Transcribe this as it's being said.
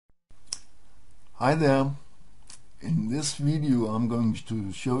Hi there. In this video I'm going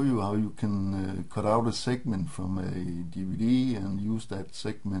to show you how you can cut out a segment from a DVD and use that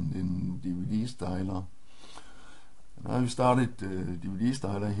segment in DVDStyler. I've started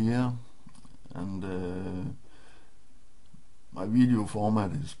DVDStyler here, and my video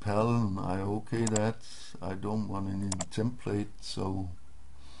format is PAL, and I OK that. I don't want any template,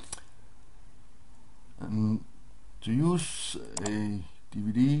 and to use a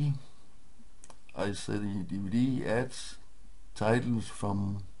DVD, I say DVD adds titles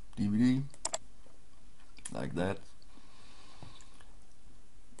from DVD, like that.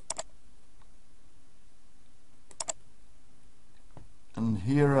 And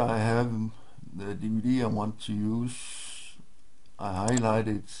here I have the DVD I want to use. I highlight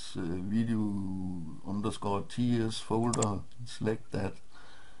its video_TS folder, select that.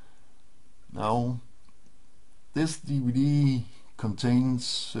 Now this DVD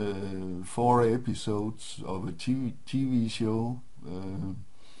contains 4 episodes of a TV show,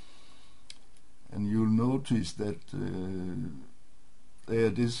 and you'll notice that they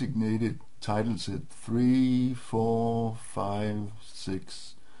are designated title set 3, 4, 5,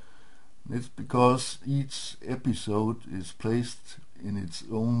 6. It's because each episode is placed in its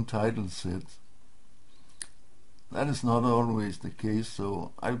own title set. That is not always the case,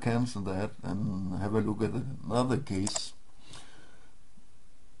 so I'll cancel that and have a look at another case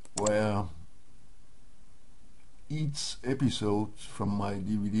where each episode from my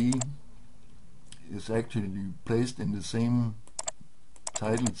DVD is actually placed in the same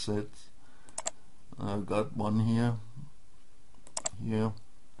title set. I've got one here, and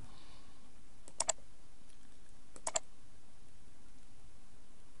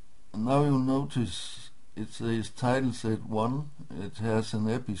now you'll notice it says title set 1. It has an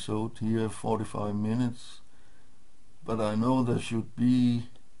episode here, 45 minutes, but I know there should be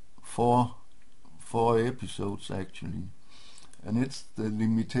four episodes actually, and it's the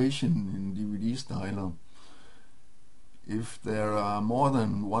limitation in DVDStyler. If there are more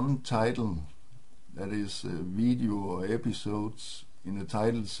than one title, that is video or episodes in a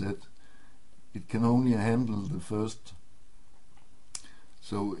title set, it can only handle the first.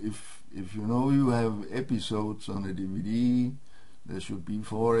 So if you know you have episodes on a DVD, there should be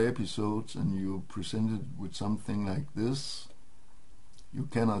 4 episodes, and you're presented with something like this, you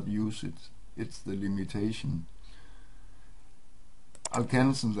cannot use it. It's the limitation. I'll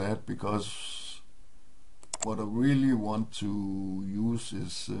cancel that, because what I really want to use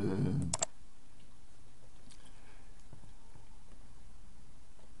is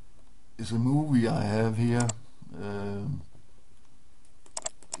a movie I have here.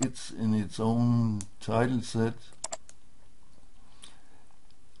 It's in its own title set,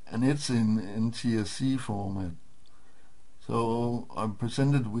 and it's in NTSC format. So I'm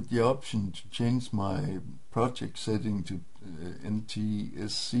presented with the option to change my project setting to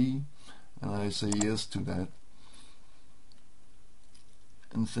NTSC, and I say yes to that.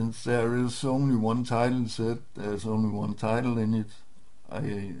 And since there is only one title set, there's only one title in it,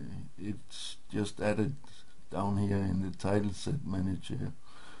 it's just added down here in the title set manager.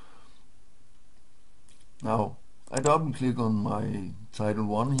 Now I double click on my title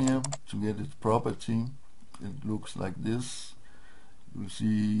 1 here to get its property. It looks like this. You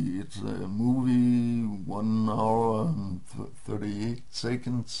see it's a movie, 1 hour and 38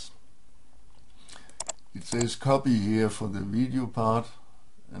 seconds. It says copy here for the video part,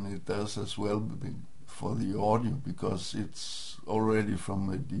 and it does as well for the audio, because it's already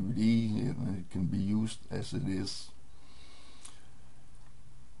from a DVD and it can be used as it is.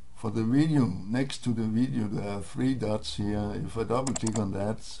 For the video, next to the video, there are 3 dots here. If I double click on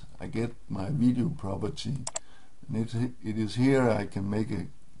that, I get my video property, and it is here I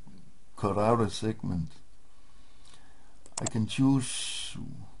can cut out a segment. I can choose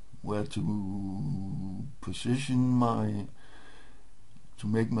where to position to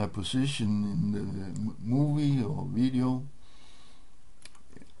make my position in the movie or video,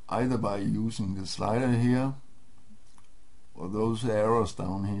 either by using the slider here or those arrows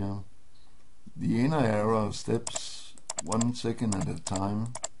down here. The inner arrow steps 1 second at a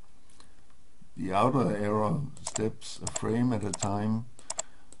time. The outer arrow steps a frame at a time.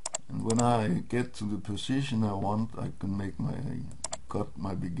 And when I get to the position I want, I can cut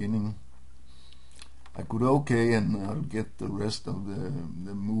my beginning. I could OK, and I'll get the rest of the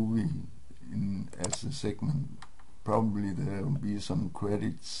movie in as a segment. Probably there will be some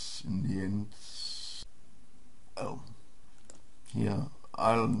credits in the end. Oh, here,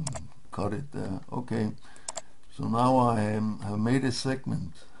 I'll cut it there. Okay, so now I have made a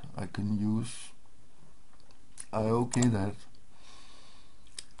segment I can use. I OK that.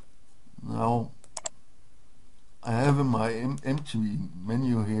 Now have my empty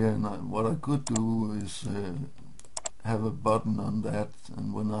menu here, and what I could do is have a button on that,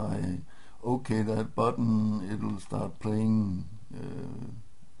 and when I OK that button, it'll start playing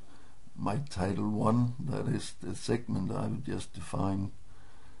my title 1, that is the segment I've just defined.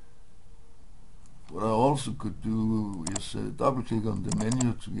 What I also could do is double click on the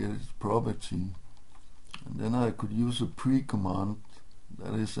menu to get its property, and then I could use a pre-command.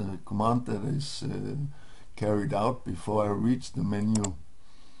 That is a command that is carried out before I reach the menu,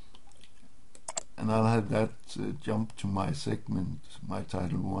 and I'll have that jump to my segment, my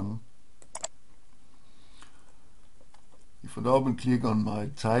title 1. If I double click on my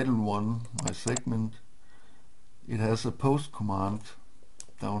title 1, my segment, it has a post command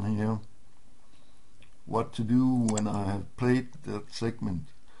down here, what to do when I have played that segment,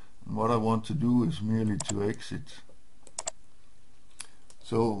 and what I want to do is merely to exit.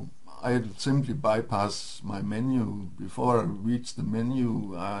 So I'll simply bypass my menu. Before I reach the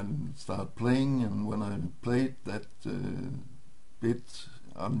menu, I'll start playing, and when I played that bit,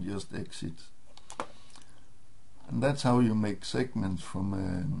 I'll just exit. And that's how you make segments from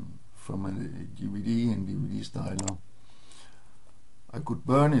a DVD and DVDStyler. I could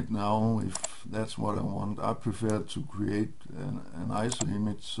burn it now if that's what I want. I prefer to create an ISO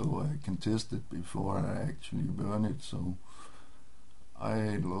image so I can test it before I actually burn it. So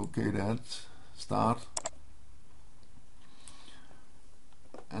I locate that, start,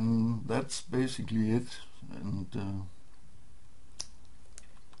 and that's basically it. And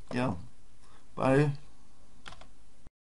yeah, bye.